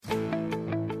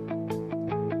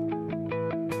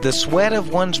The sweat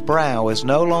of one's brow is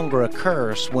no longer a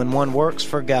curse when one works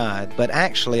for God, but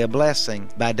actually a blessing,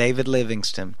 by David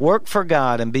Livingstone. Work for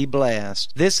God and be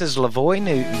blessed. This is Lavoy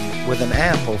Newton with an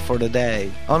apple for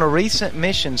today. On a recent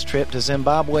missions trip to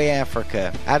Zimbabwe,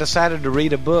 Africa, I decided to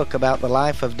read a book about the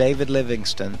life of David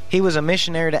Livingstone. He was a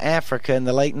missionary to Africa in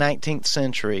the late 19th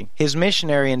century. His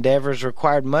missionary endeavors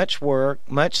required much work,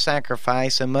 much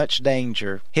sacrifice, and much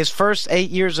danger. His first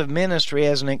 8 years of ministry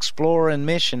as an explorer and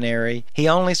missionary, he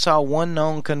only saw one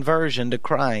known conversion to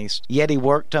Christ, yet he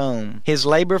worked on. His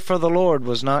labor for the Lord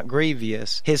was not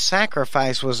grievous. His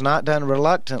sacrifice was not done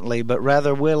reluctantly, but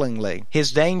rather willingly.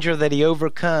 His danger that he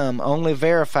overcome only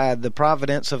verified the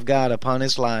providence of God upon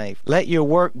his life. Let your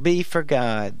work be for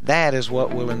God. That is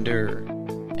what will endure.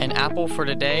 An Apple for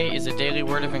Today is a daily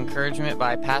word of encouragement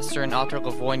by pastor and author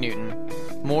Lavoy Newton.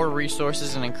 More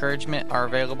resources and encouragement are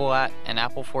available at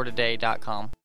anapplefortoday.com.